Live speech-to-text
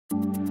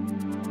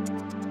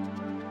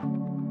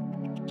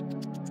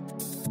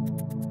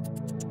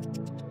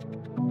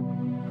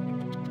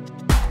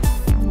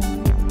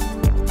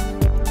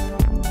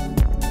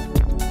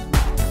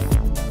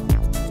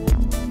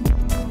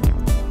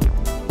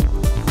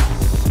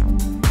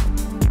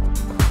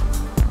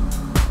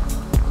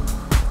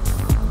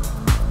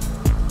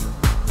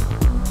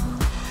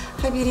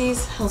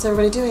How's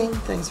everybody doing?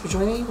 Thanks for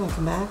joining.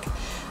 Welcome back.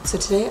 So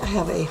today I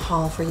have a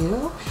haul for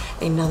you,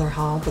 another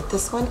haul, but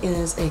this one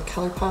is a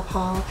ColourPop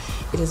haul.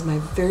 It is my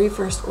very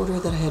first order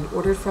that I had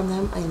ordered from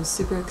them. I am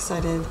super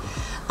excited.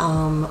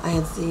 I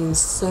had seen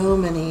so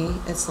many.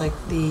 It's like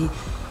the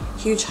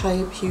huge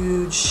hype,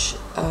 huge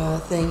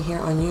thing here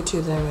on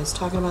YouTube that I was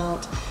talking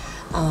about.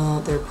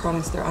 Their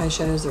products, their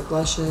eyeshadows, their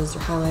blushes,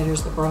 their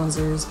highlighters, their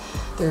bronzers,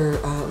 their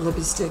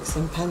lippy sticks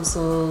and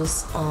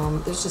pencils.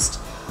 There's just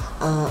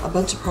a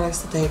bunch of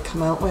products that they had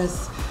come out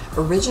with.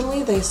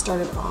 Originally, they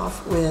started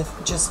off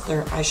with just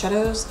their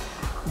eyeshadows,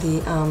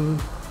 the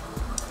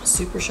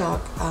Super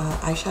Shock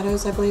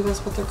eyeshadows, I believe is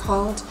what they're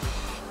called.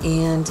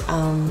 And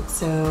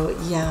so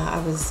yeah,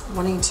 I was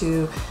wanting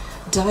to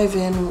dive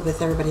in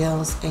with everybody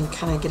else and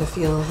kind of get a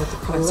feel of what the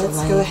products are like.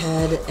 Let's go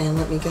ahead and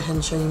let me go ahead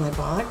and show you my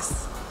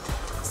box.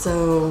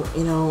 So,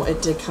 you know,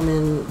 it did come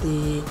in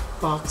the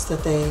box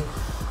that they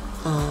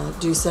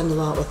do send a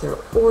lot with their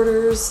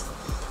orders.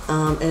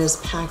 It is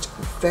packed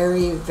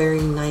very, very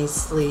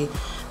nicely.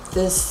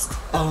 This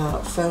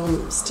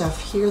foam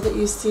stuff here that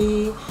you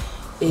see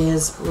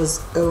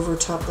was over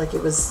top, like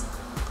it was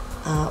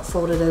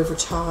folded over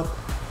top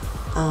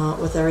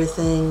with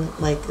everything.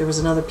 Like there was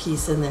another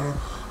piece in there.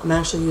 I'm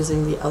actually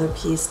using the other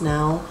piece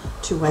now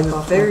to wipe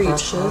off my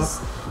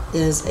brushes.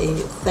 Is a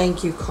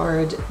thank you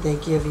card they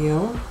give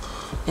you,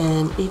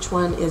 and each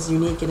one is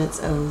unique in its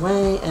own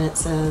way, and it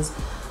says,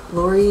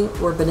 "Lori,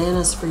 we're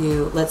bananas for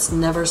you. Let's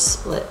never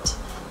split.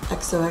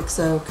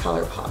 XOXO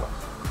ColourPop."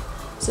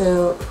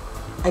 So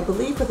I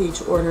believe with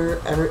each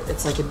order,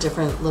 it's like a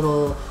different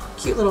little,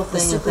 cute little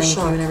thing, a thank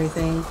you and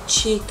everything.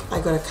 Cheek,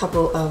 I got a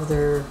couple of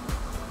their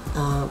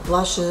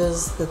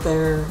blushes that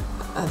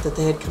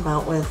they had come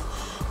out with,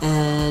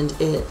 and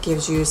it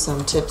gives you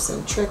some tips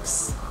and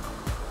tricks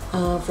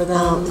for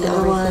them. The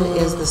other one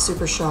is the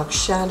Super Shock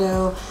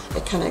shadow.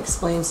 It kind of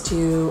explains to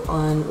you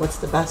on what's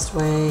the best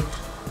way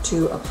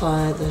to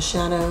apply the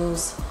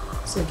shadows.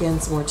 So again,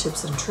 some more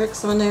tips and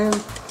tricks on there.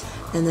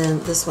 And then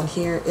this one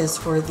here is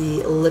for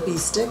the lippy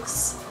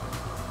sticks.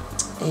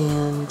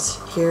 And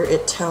here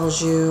it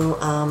tells you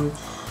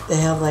they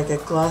have like a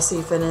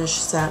glossy finish,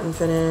 satin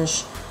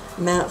finish,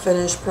 matte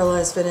finish,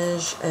 pearlized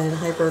finish, and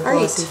hyper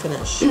glossy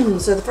finish.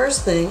 So the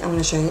first thing I'm going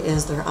to show you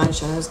is their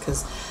eyeshadows,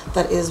 because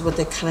that is what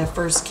they kind of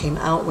first came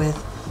out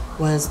with,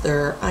 was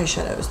their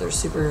eyeshadows,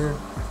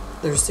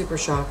 their Super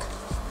Shock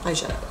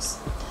eyeshadows.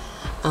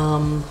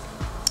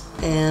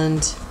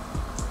 And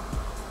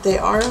they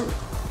are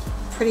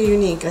pretty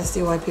unique. I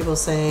see why people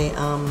say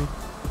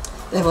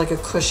they have like a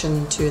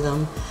cushion to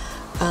them.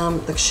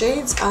 The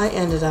shades I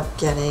ended up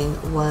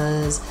getting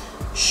was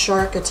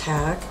Shark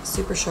Attack,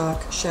 Super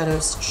Shock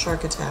Shadows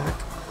Shark Attack.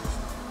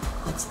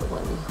 That's the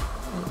one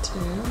right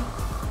there.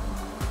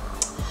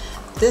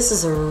 This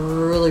is a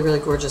really, really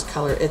gorgeous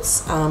color.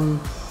 It's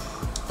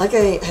like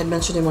I had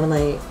mentioned in one of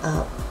my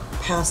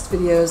past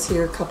videos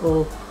here,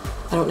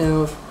 I don't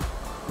know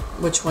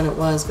which one it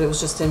was, but it was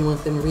just in one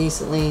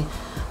recently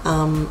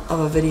of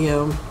a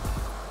video.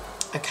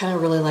 I kind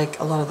of really like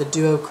a lot of the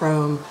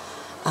duochrome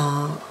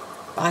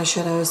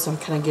eyeshadows, so I'm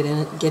kind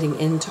of getting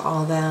into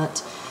all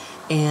that.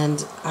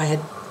 And I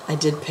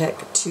did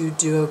pick two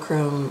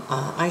duochrome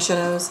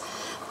eyeshadows.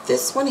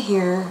 This one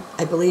here,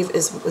 I believe,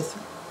 is with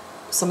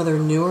some of their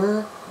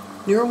newer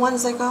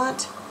ones I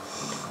got,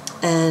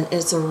 and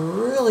it's a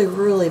really,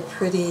 really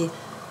pretty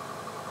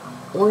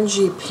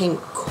orangey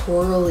pink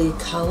corally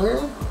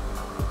color.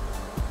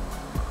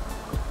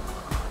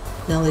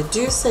 Now they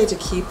do say to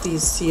keep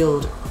these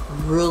sealed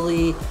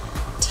really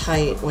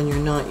tight when you're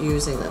not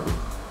using them.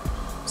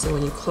 So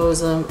when you close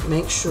them,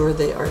 make sure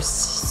they are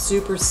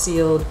super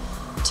sealed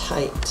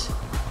tight.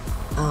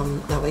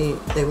 That way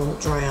they won't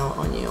dry out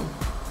on you.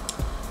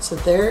 So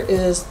there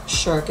is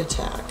Shark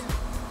Attack.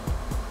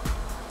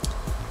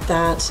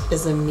 That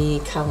is a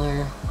me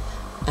color.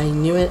 I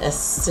knew it as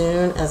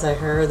soon as I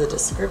heard the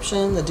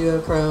description, the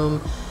duochrome,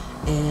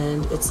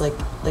 and it's like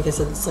I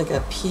said, it's like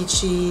a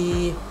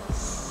peachy,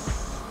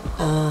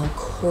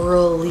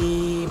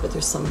 corally, but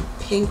there's some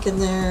pink in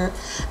there.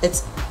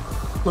 It's,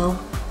 well,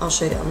 I'll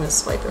show you. I'm going to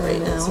swipe it right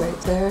now. It's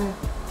right there.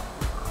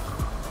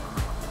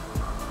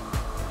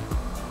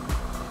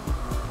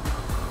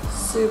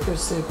 Super,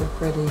 super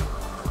pretty.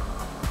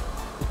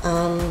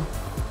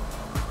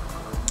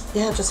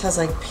 Yeah, it just has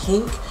like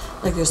pink,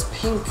 like there's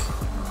pink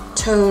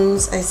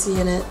tones I see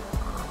in it.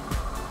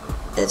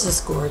 It's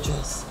just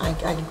gorgeous.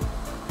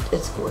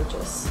 It's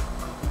gorgeous.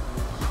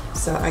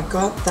 So I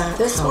got that.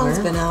 This color. One's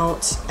been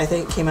out, I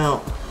think it came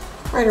out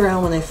right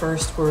around when they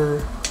first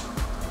were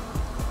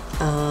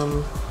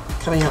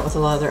coming out with a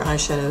lot of their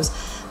eyeshadows.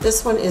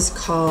 This one is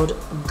called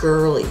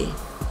Girly.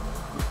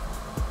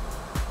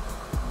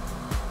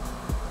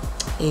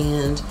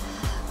 And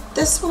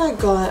this one I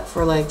got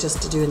for like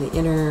just to do in the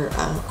inner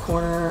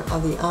corner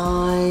of the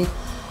eye,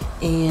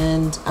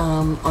 and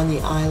on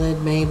the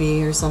eyelid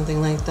maybe, or something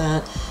like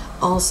that.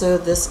 Also,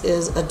 this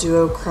is a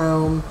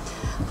duochrome.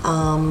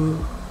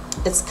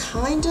 It's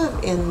kind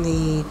of in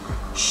the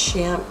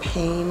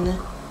champagne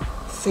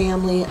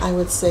family, I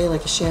would say,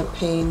 like a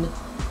champagne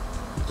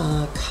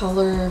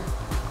color.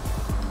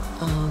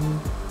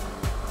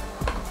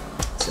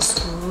 It's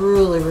just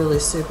really, really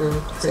super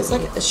pretty. So it's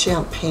like a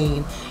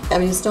champagne. I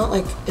mean, it's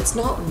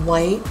not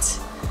white,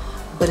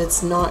 but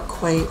it's not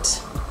quite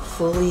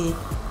fully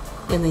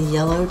in the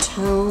yellow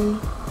tone,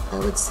 I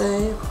would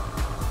say.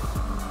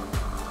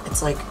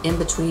 It's like in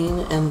between,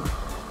 and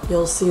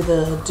you'll see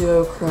the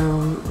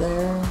duochrome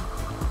there.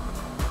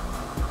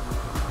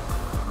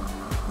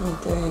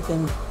 Right there, you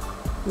can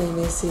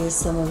maybe see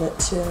some of it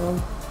too.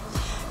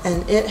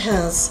 And it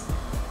has,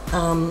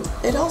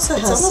 it also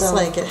has, it's almost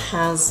like it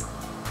has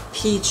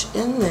peach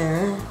in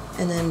there,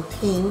 and then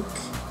pink.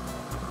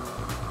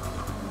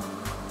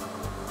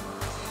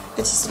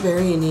 It's just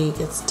very unique.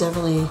 It's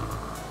definitely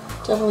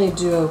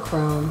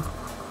duochrome.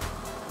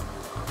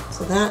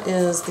 So that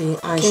is the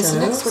eyeshadows. Okay, so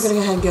next we're going to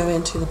go ahead and go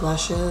into the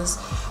blushes,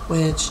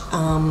 which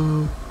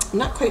I'm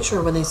not quite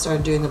sure when they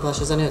started doing the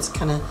blushes. I know it's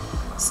kind of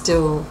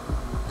still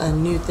a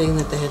new thing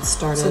that they had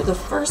started. So the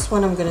first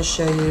one I'm going to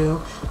show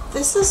you,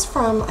 this is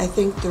from, I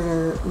think,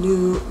 their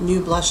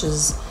new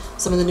blushes,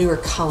 some of the newer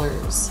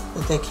colors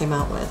that they came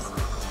out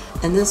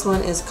with. And this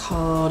one is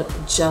called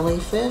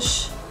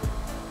Jellyfish.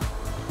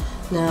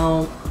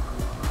 Now,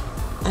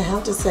 I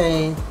have to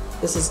say,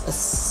 this is a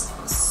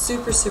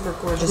super, super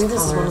gorgeous color. I think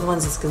this is one of the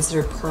ones that's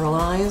considered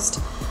pearlized.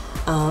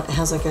 It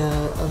has like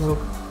a little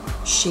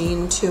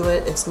sheen to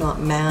it. It's not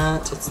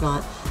matte, it's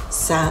not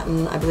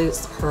satin. I believe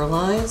it's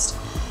pearlized.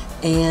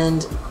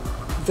 And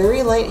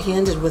very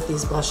light-handed with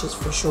these blushes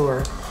for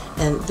sure.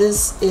 And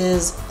this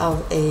is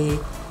of a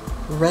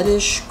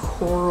reddish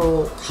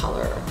coral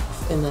color,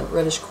 in the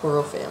reddish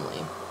coral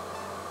family.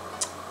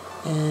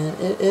 And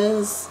it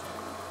is,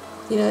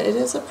 you know, it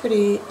is a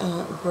pretty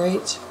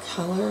bright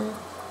color,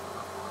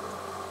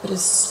 but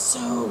it's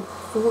so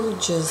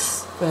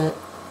gorgeous. But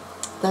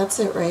that's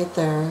it right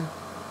there.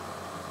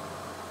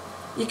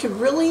 You could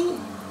really,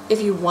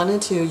 if you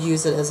wanted to,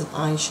 use it as an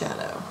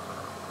eyeshadow.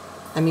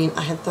 I mean,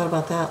 I had thought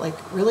about that. Like,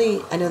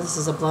 really, I know this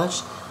is a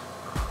blush,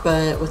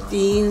 but with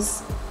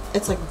these,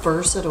 it's like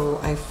versatile,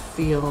 I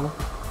feel.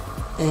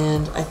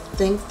 And I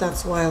think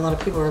that's why a lot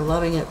of people are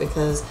loving it,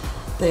 because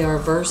they are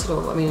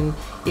versatile. I mean,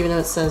 even though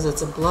it says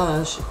it's a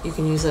blush, you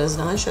can use it as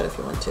an eyeshadow if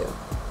you want to.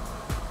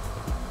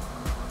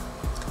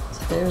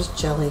 So there's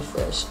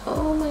Jellyfish.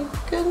 Oh my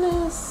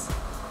goodness.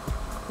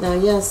 Now,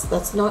 yes,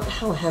 that's not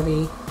how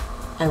heavy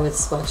I would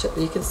swatch it,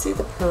 but you can see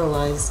the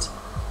pearlized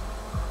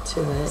to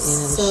it, you know,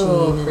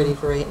 so the pretty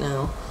for right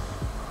now,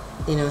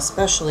 you know,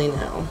 especially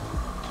now.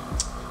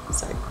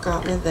 So I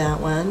got me that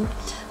one.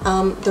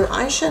 Their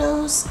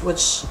eyeshadows,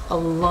 which a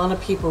lot of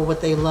people,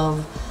 what they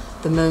love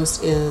the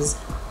most is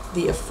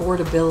the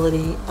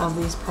affordability of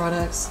these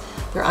products.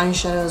 Their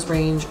eyeshadows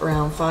range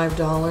around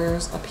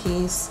 $5 a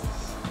piece,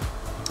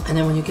 and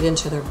then when you get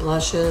into their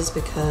blushes,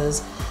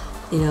 because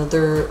you know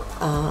they're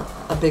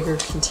a bigger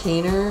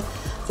container,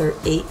 they're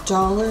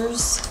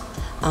 $8.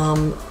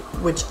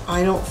 Which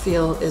I don't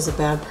feel is a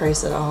bad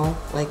price at all.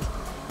 Like,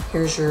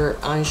 here's your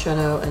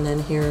eyeshadow, and then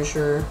here's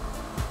your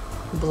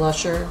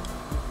blusher.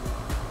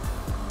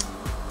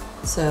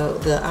 So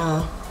the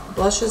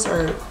blushes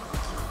are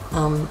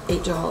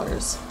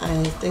 $8.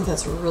 I think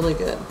that's really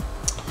good.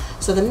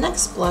 So the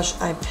next blush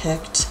I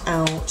picked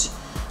out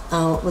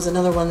was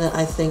another one that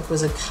I think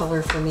was a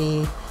color for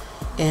me,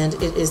 and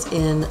it is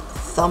in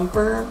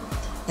Thumper,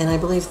 and I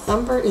believe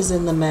Thumper is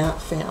in the matte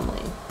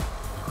family.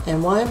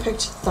 And why I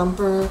picked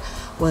Thumper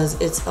was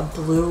it's a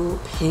blue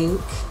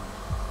pink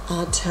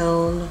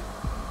tone,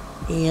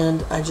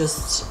 and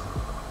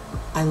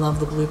I love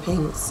the blue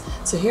pinks.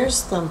 So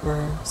here's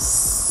Thumper.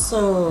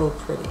 So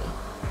pretty.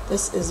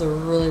 This is a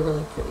really,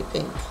 really pretty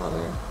pink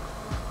color.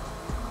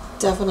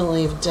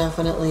 Definitely,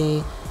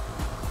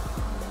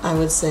 I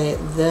would say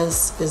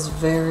this is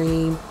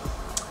very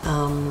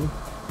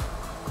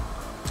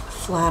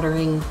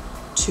flattering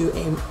to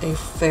a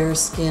fair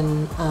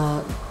skin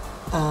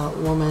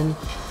woman.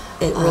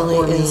 It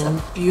really is a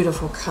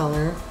beautiful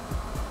color.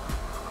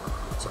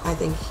 So I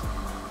think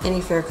any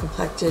fair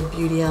complected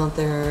beauty out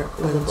there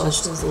with a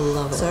blush will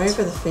love it. Sorry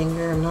for the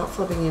finger. I'm not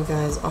flipping you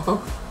guys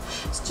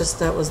off. It's just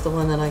that was the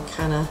one that I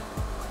kind of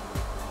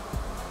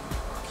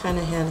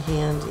had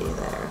handy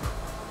there.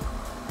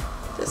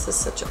 This is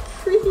such a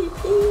pretty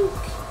pink.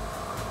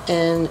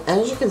 And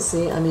as you can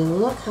see, I mean,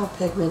 look how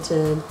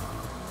pigmented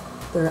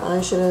their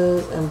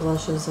eyeshadows and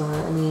blushes are.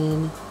 I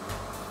mean,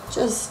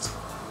 just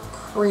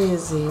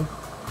crazy.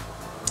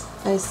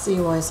 I see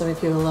why so many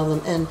people love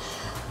them. And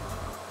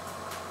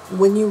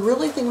when you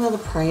really think about the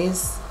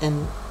price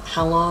and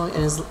how long,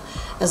 and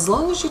as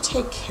long as you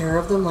take care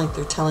of them like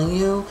they're telling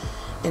you,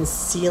 and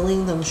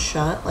sealing them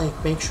shut, like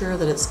make sure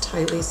that it's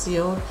tightly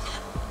sealed,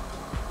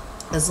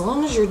 as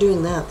long as you're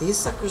doing that, these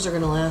suckers are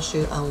going to last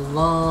you a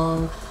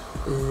long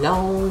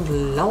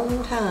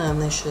time.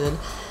 They should.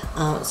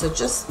 So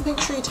just make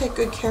sure you take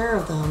good care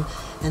of them,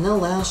 and they'll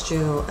last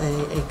you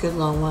a good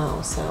long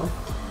while. So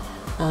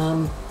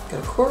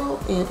got a coral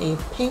and a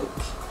pink,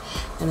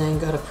 and then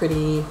got a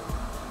pretty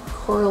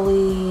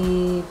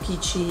corally,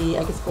 peachy,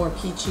 I guess more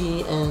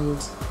peachy and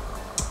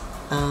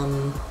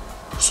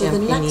So the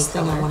next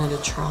thing I wanted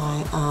to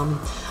try,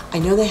 I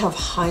know they have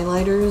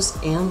highlighters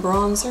and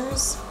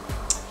bronzers.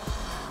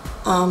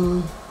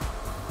 I'm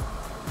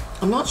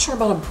not sure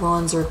about a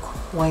bronzer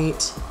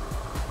quite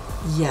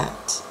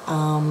yet.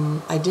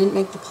 I didn't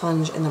make the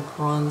plunge in the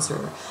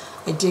bronzer.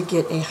 I did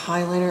get a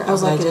highlighter. I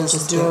was like, it's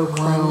a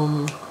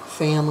duochrome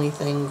family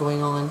thing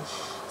going on.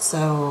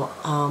 So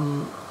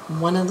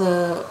one of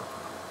the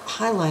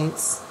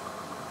highlights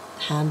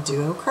had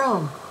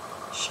duochrome.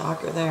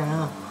 Shocker there,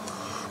 huh?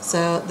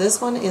 So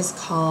this one is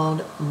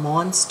called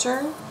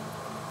Monster,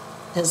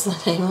 is the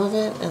name of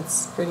it.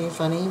 It's pretty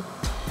funny.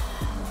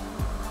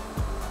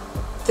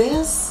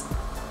 This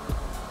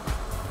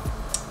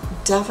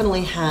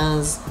definitely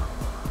has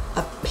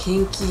a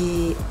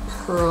pinky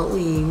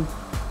pearliness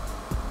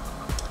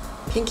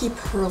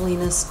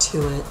to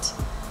it.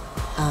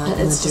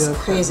 It's just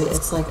crazy.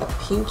 It's like a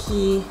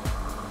pinky,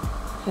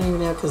 I don't even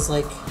know, because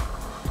like,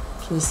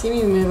 can you see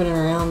me moving it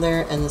around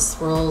there? And the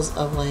swirls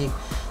of like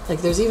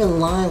there's even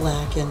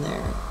lilac in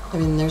there. I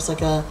mean, there's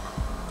like a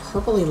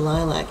purpley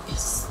lilac.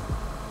 It's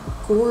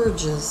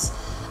gorgeous.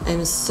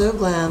 I'm so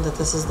glad that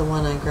this is the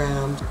one I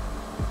grabbed.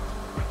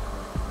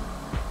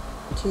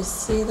 Do you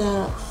see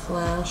that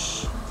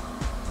flash?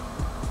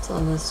 It's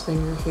on this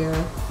finger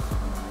here.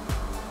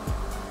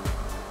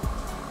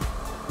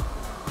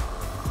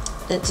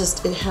 It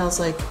has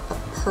like a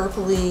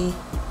purpley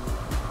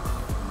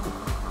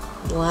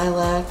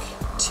lilac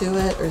to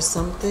it or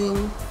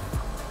something.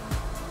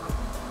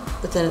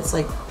 But then it's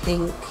like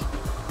pink.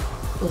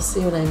 You'll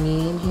see what I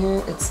mean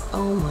here. It's,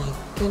 oh my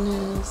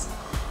goodness.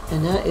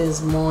 And that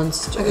is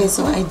Monster. Okay,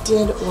 so I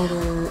did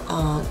order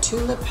 2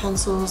 lip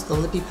pencils, the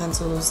lippy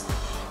pencils,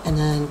 and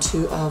then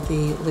 2 of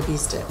the lippy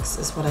sticks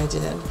is what I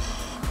did.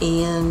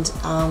 And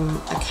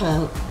I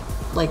kind of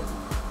like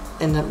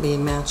end up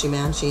being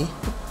matchy-matchy.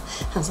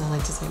 As I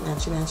like to say,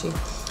 matchy-matchy.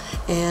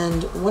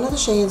 And one of the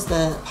shades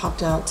that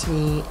popped out to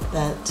me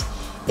that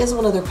is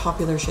one of their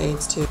popular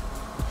shades too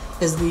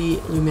is the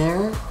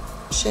Lumiere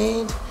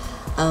shade.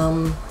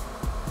 I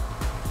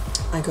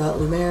got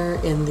Lumiere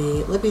in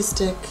the lippy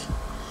stick,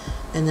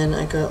 and then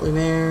I got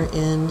Lumiere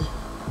in,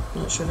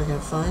 I'm not sure if I can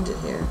find it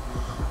here.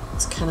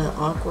 It's kind of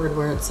awkward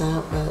where it's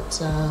at,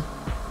 but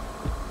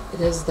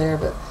it is there,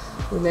 but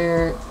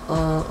Lumiere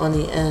on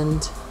the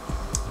end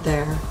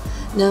there.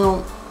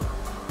 Now,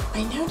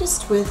 I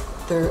noticed with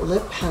their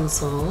lip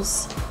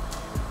pencils,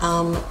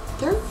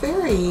 they're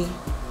very,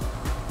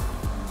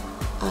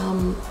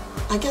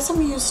 I guess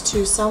I'm used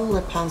to some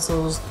lip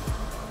pencils,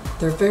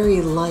 they're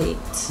very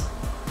light,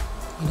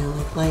 you know,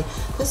 like light.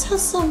 This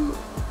has some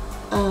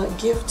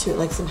give to it,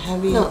 like some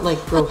heavy, not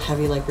like real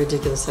heavy, like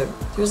ridiculous. So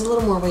there's a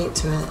little more weight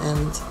to it,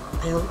 and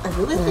I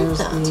really think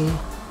that. The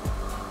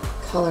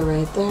color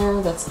right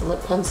there, that's the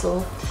lip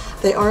pencil.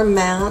 They are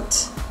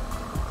matte,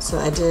 so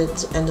I did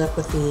end up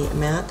with the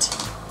matte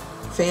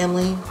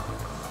family.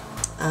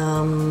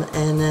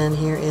 And then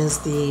here is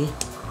the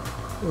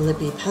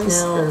lippy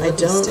pencil, or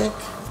lippy stick.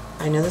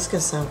 I know this is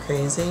gonna sound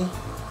crazy.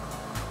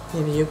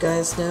 Maybe you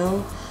guys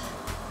know.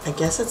 I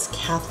guess it's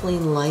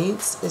Kathleen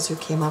Lights is who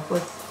came up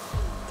with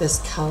this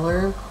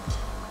color.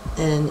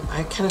 And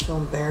I kind of feel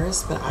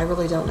embarrassed, but I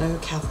really don't know who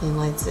Kathleen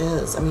Lights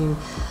is. I mean,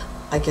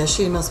 I guess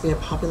she must be a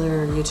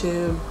popular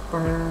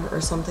YouTuber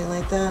or something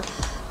like that.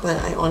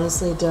 But I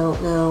honestly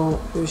don't know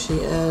who she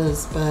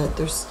is, but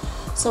there's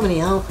so many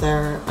out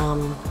there,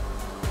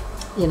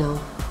 you know.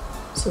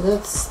 So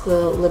that's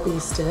the lippy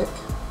stick.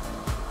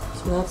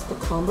 So that's the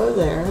combo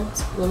there.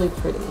 It's really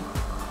pretty.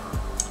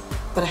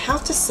 But I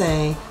have to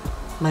say,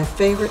 my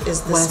favorite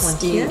is this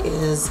Westie one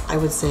here. Is, I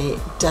would say,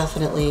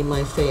 definitely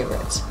my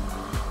favorite.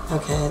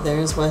 Okay,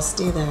 there's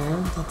Westie there.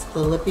 That's the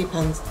lippy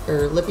pencil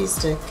or lippy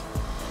stick.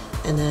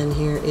 And then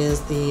here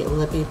is the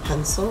lippy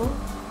pencil.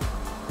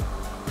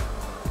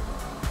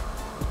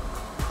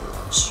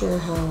 Not sure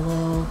how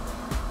well,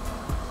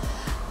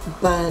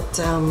 but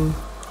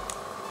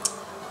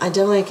I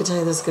definitely can tell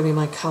you this is gonna be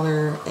my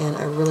color, and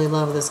I really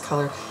love this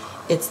color.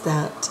 It's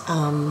that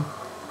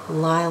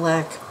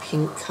lilac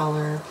pink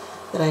color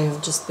that I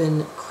have just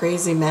been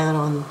crazy mad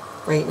on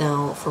right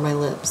now for my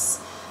lips,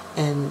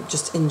 and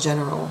just in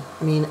general.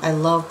 I mean, I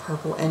love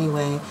purple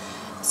anyway,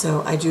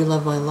 so I do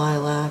love my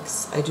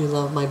lilacs, I do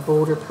love my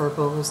bolder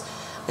purples,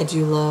 I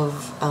do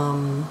love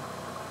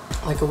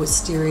like a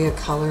wisteria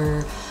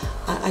color.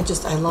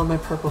 I love my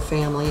purple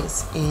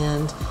families,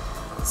 and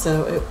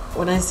so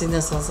when I seen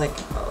this, I was like,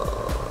 oh.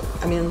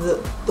 I mean,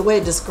 the way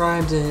it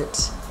described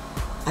it,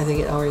 I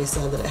think it already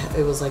said that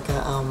it was like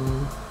a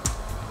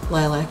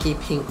lilac-y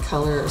pink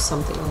color or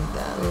something like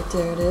that. Right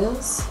there it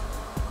is.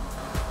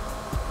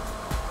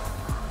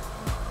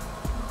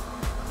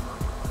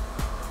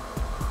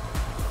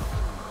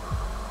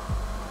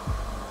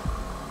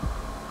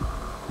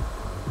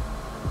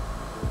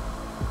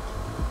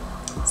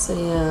 So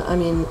yeah, I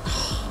mean,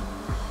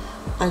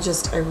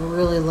 I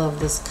really love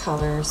this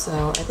color.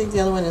 So I think the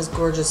other one is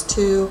gorgeous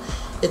too.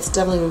 It's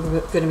definitely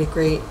going to be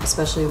great,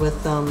 especially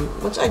with,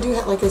 which I do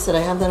have, like I said,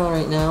 I have that on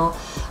right now.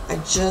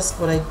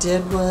 What I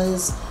did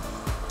was,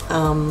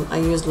 I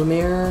used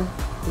Lumiere,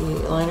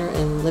 the liner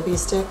and lippy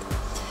stick,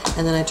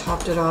 and then I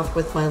topped it off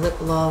with my Lip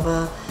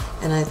Lava,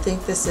 and I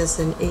think this is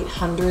an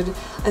 800. I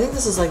think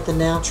this is like the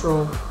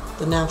natural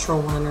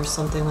one or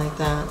something like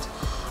that.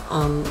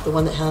 The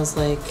one that has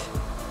like,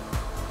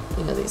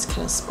 you know, these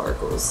kind of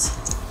sparkles.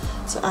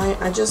 So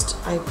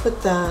I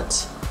put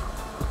that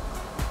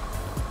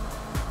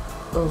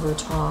over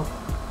top,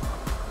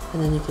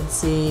 and then you can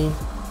see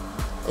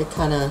it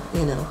kind of,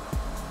 you know,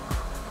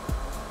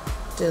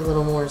 did a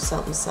little more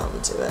something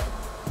to it.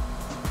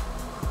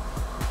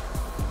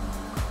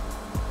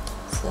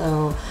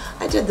 So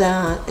I did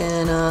that,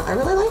 and I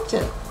really liked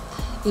it.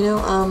 You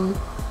know,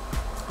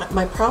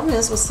 my problem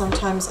is with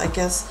sometimes, I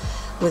guess,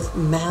 with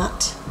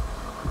matte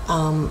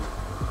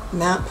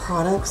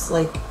products,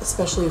 like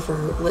especially for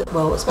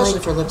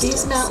lipsticks.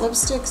 These matte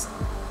lipsticks,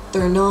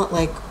 they're not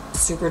like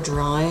super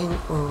dry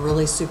or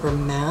really super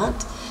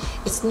matte.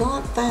 It's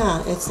not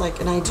that. It's like,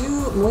 and I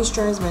do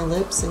moisturize my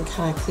lips and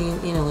kind of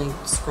clean, you know, like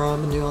scrub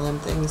and do all them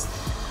things.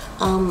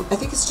 I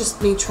think it's just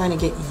me trying to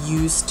get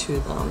used to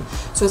them.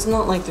 So it's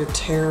not like they're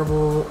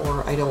terrible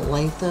or I don't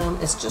like them.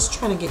 It's just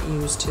trying to get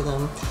used to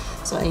them.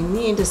 So I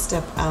need to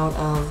step out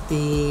of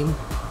the,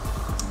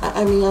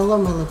 I mean, I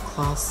love my lip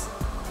gloss,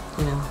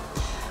 you know,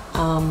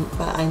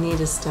 but I need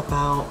to step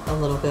out a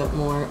little bit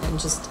more and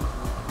just,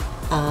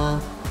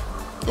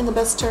 in the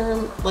best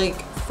term, like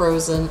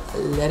Frozen,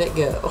 let it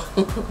go.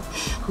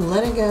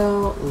 Let it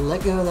go,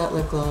 let go of that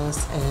lip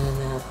gloss and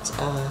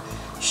that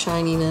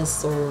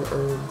shininess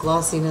or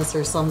glossiness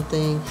or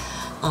something,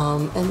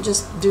 and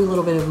just do a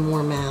little bit of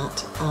more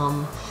matte,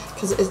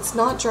 because it's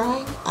not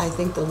drying. I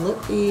think the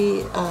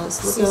lippy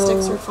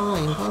sticks are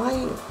fine.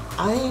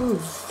 I am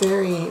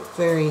very,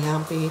 very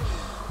happy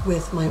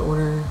with my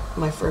order,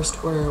 my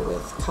first order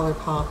with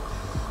ColourPop.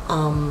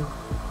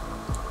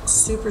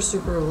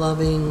 Super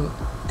loving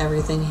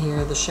everything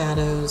here, the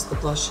shadows, the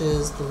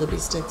blushes, the lippy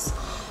sticks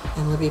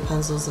and lippy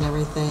pencils and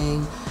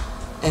everything,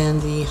 and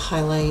the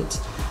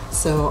highlight.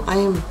 So I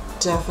am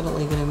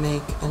definitely going to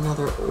make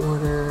another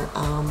order,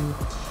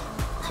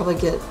 probably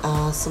get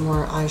some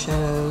more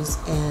eyeshadows,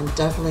 and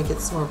definitely get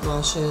some more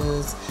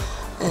blushes,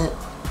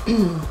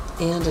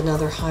 and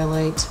another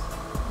highlight.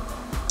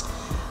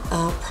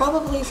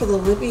 Probably for the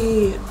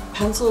lippy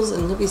pencils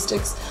and lippy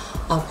sticks,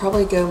 I'll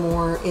probably go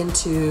more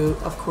into,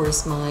 of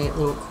course, my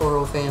little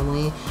coral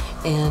family,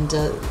 and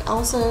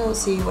also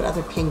see what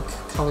other pink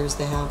colors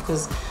they have,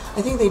 because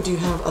I think they do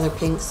have other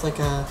pinks, like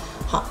a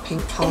hot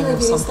pink color or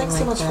something like that. Thanks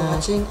so much for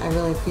watching. I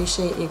really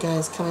appreciate you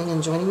guys coming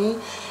and joining me.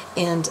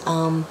 And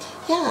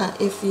yeah,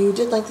 if you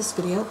did like this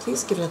video,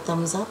 please give it a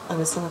thumbs up. I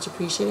would so much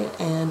appreciate it,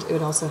 and it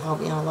would also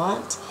help me out a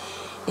lot.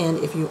 And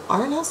if you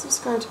are not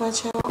subscribed to my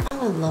channel, I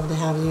would love to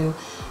have you.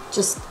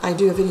 I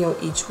do a video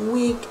each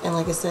week, and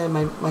like I said,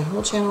 my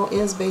whole channel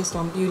is based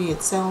on beauty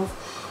itself,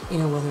 you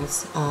know, whether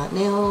it's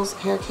nails,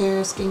 hair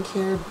care,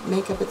 skincare,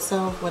 makeup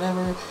itself,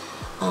 whatever.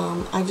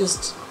 I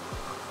just,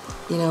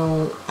 you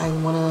know, I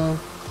want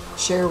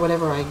to share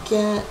whatever I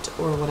get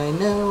or what I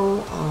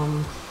know,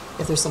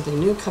 if there's something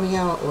new coming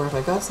out or if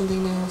I got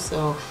something new.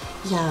 So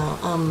yeah,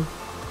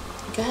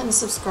 go ahead and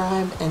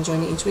subscribe and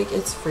join me each week.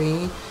 It's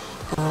free.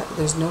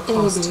 There's no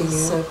cost to you.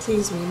 So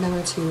please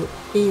remember to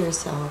be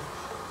yourself.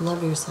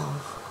 Love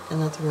yourself, and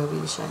let the real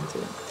beauty shine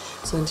through.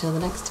 So until the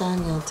next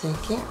time, y'all take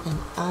care, and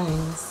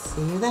I'll see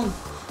you then.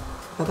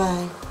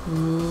 Bye-bye.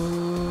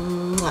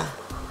 Mwah.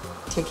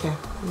 Take care.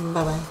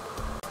 Bye-bye.